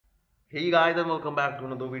Hey guys, and welcome back to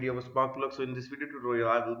another video of Sparkplug. So in this video tutorial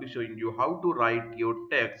I will be showing you how to write your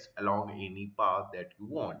text along any path that you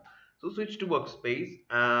want. So switch to workspace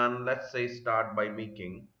and let's say start by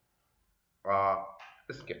making a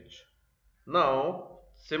sketch. Now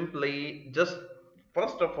simply just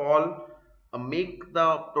first of all make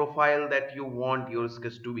the profile that you want your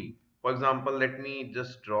sketch to be. For example, let me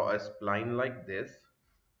just draw a spline like this.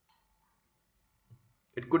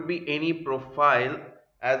 It could be any profile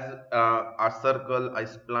as a circle, a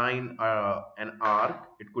spline, an arc.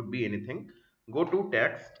 It could be anything. Go to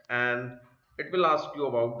text and it will ask you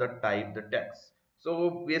about the type, the text.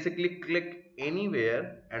 So basically click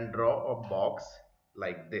anywhere and draw a box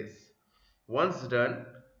like this. Once done,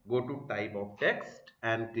 go to type of text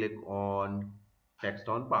and click on text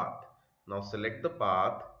on path. Now select the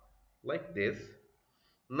path like this.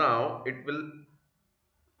 Now it will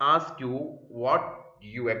ask you what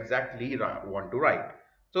you exactly want to write.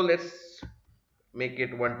 So let's make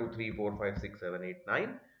it 1 2 3 4 5 6 7 8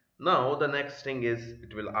 9. Now the next thing is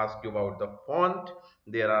it will ask you about the font.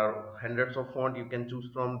 There are hundreds of font you can choose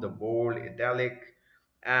from, the bold, italic,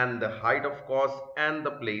 and the height of course, and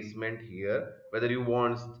the placement here, whether you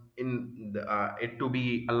want it to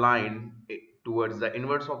be aligned towards the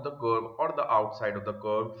inverse of the curve or the outside of the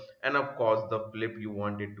curve, and of course the flip you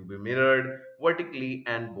want it to be mirrored vertically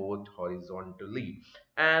and both horizontally,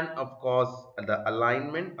 and of course the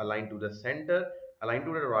alignment, align to the center, align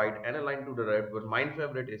to the right, and align to the right. But my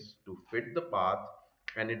favorite is to fit the path,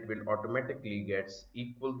 and it will automatically gets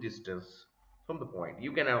equal distance from the point.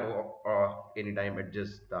 You can anytime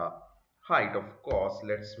adjust the height. Of course,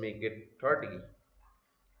 let's make it 30.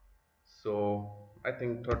 So I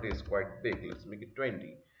think 30 is quite big. Let's make it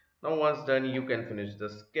 20. Now once done, you can finish the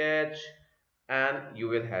sketch and you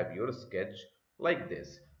will have your sketch like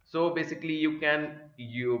this. So basically again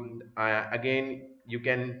you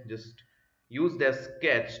can just use the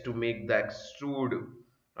sketch to make the extrude,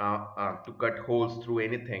 to cut holes through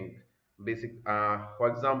anything.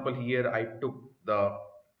 For example, here I took the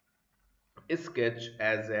sketch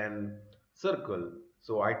as an circle.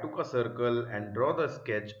 So I took a circle and draw the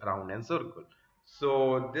sketch around a circle.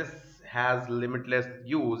 So this has limitless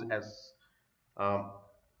use as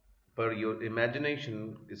per your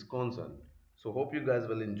imagination is concerned. So hope you guys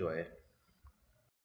will enjoy.